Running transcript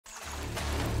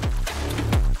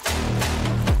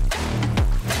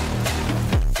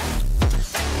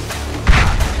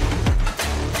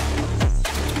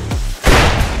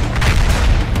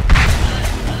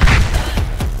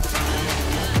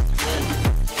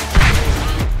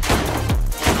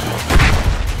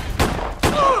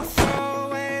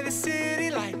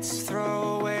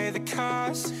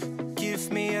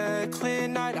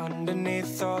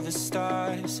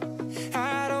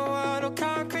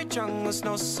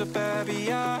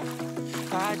suburbia.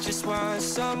 I just want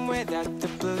somewhere that the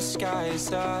blue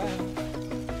skies are.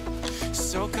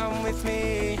 So come with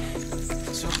me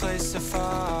to a place so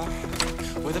far,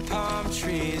 where the palm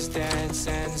trees dance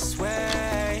and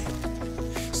sway.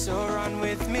 So run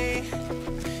with me.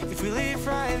 If we leave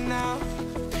right now,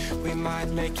 we might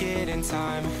make it in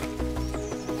time.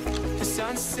 The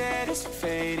sunset is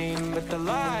fading, but the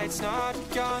light's not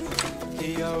gone.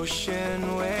 The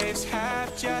ocean waves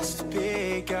have just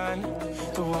begun.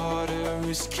 The water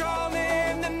is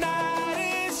calling, the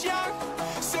night is young.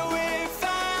 So if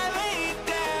I lay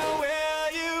down, will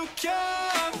you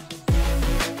come?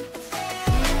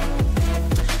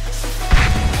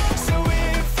 So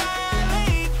if I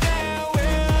lay down,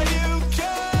 will you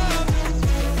come?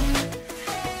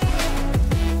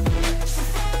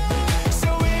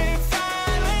 So if I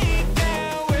lay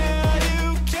down, will you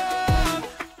come?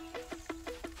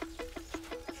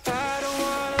 I don't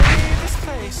wanna leave this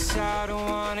place, I don't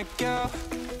wanna go.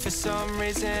 For some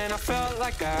reason I felt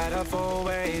like that I've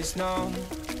always known.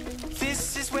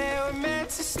 This is where we're meant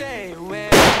to stay,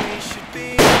 where we should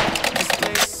be. This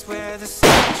place where the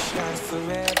sun shines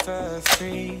forever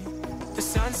free. The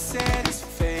sunset is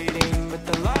fading, but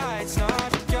the light's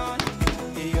not gone.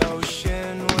 The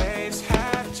ocean waves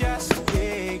have just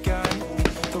begun.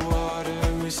 The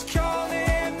water is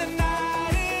calling, the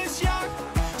night is young.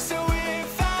 So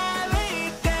if I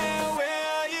lay down,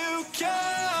 will you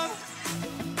come?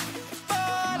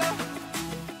 Follow,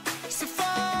 so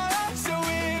follow. So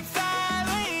if I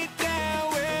lay down,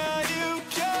 will you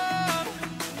come?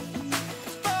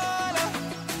 Follow,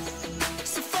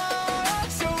 so follow.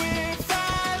 So if I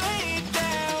lay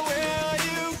down, will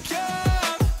you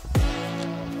come?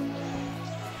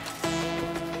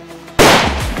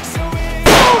 So if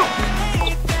I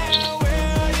lay down,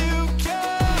 will you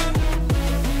come?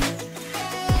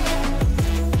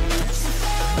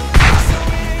 So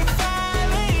if I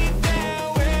lay down,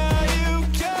 will you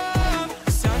come?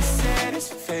 The sunset is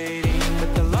fading,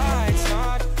 but the light's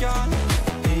not gone.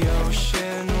 The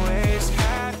ocean waves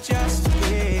have just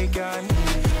begun.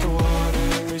 The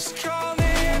water is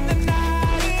calling, the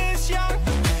night is young.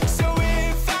 So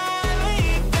if I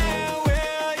lay down,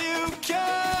 will you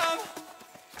come?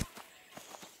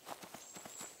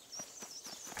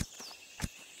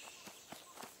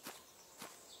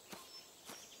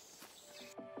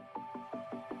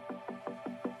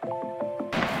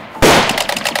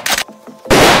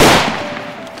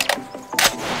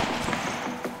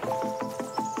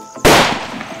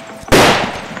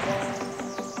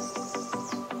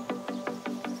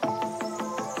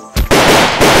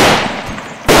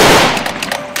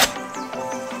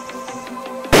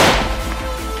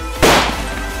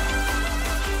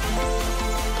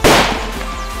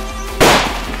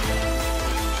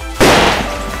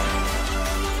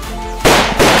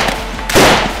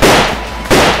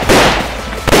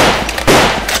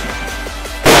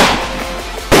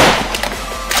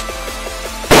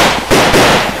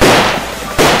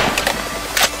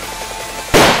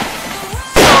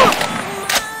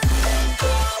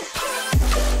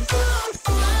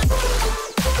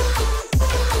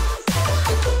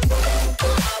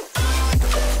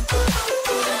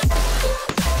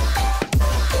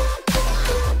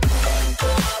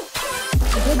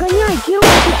 Загоняй, Кирилл,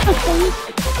 ты что стоишь?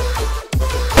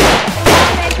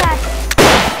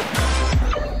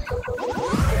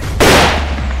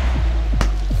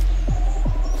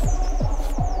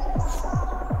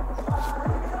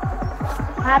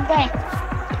 Отдай.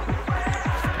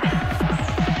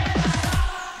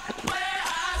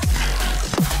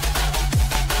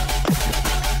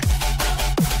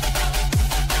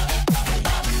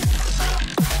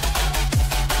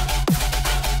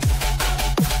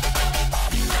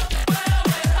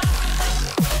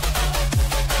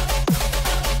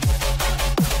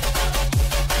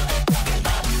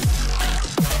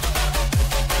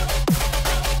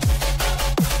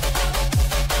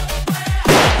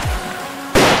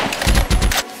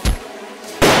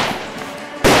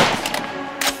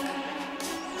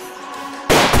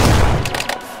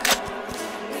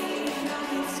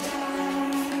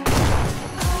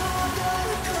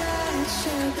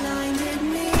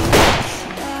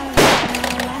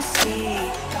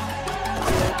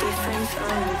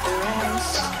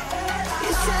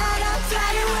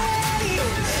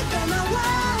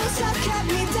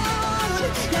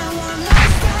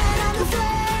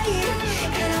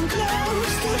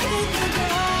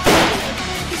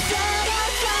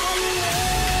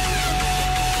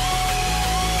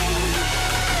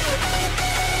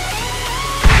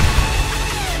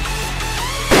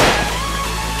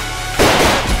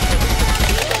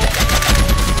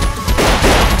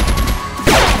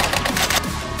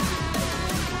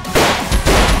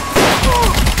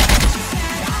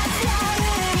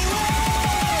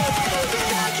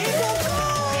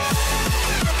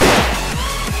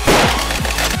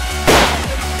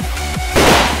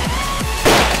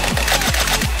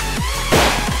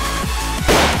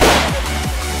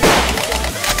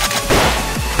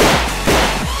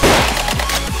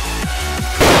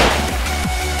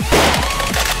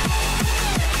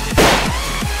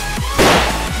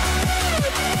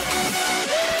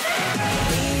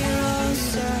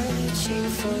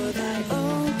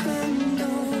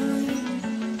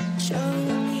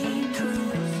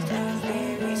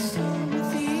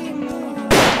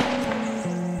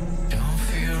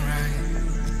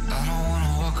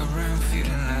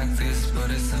 like this,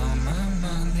 but it's on my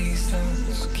mind. These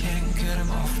thoughts can't get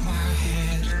them off my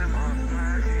head.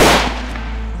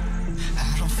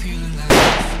 I don't feel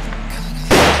alive. Kinda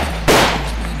like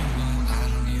it's been a while. I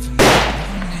don't even know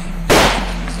my name.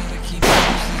 Things that I keep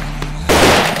losing in my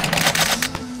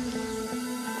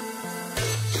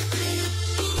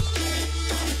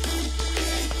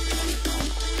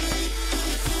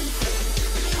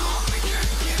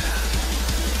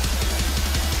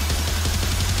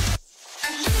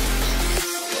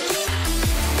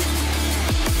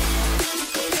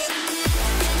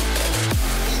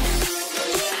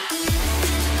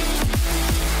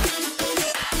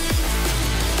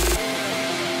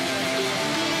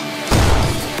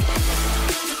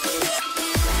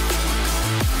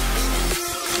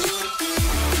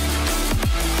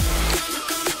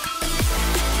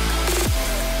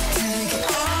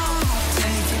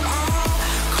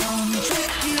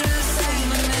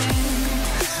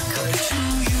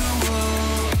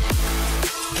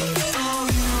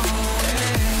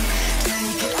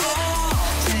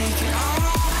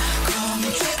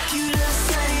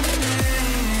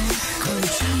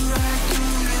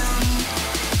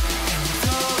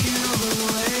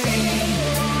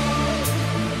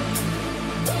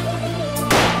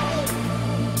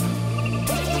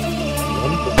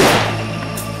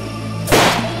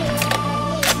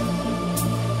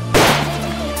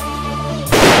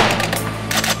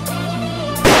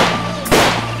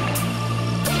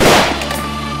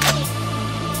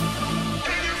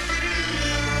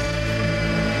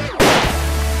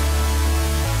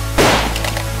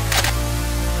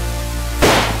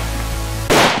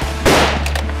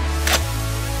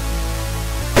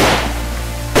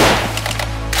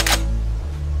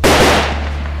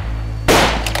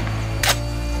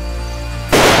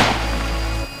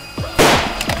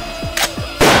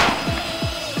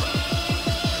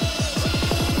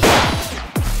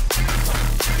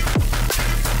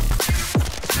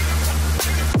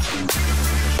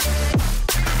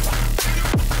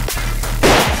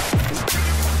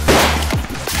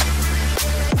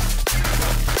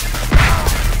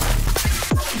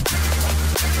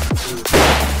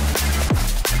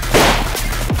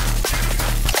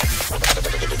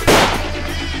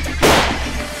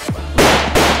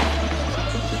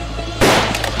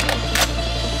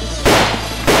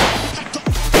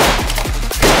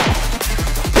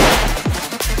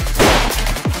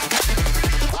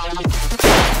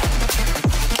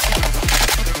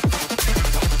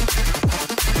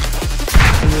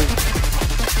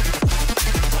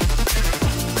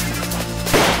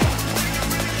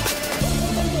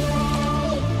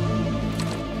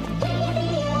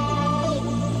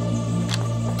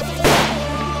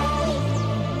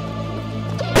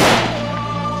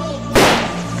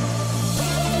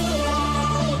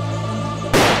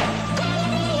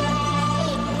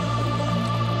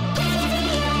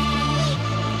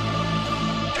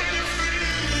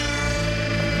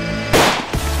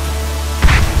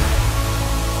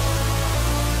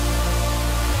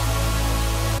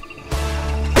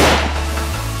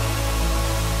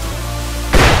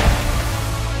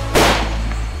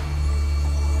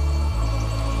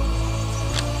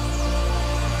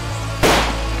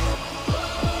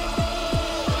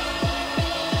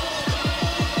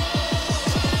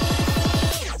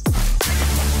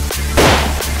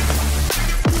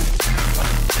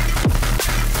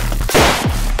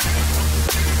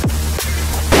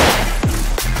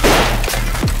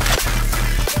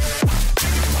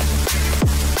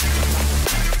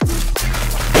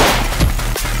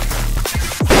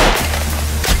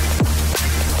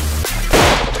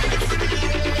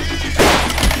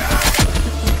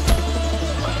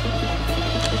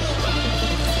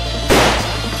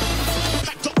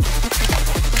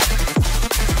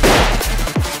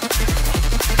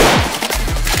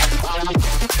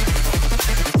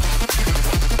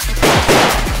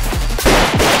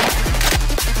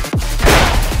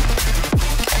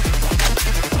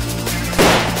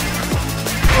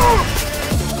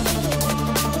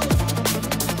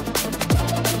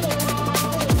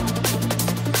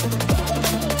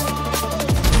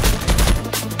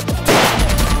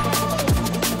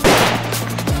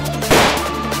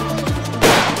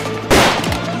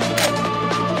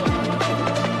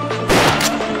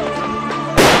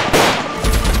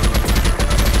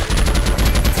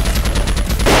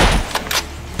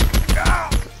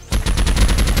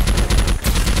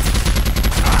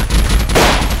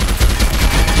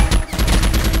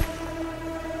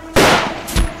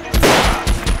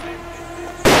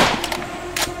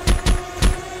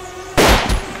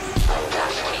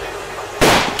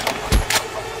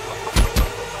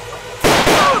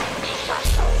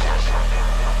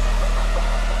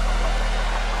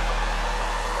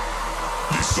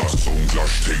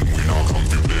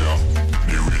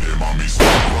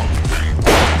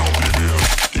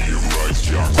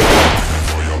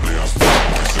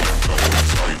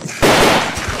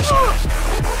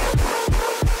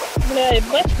Бля,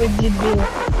 ебать вы дебил.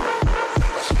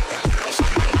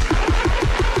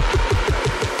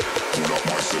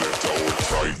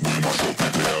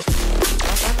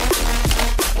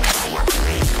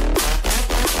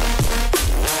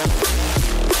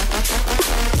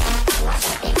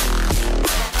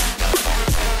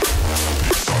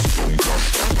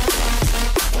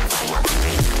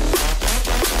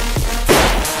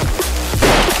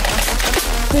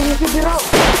 Ты не забирал.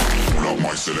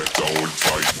 My selector hold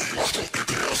tight.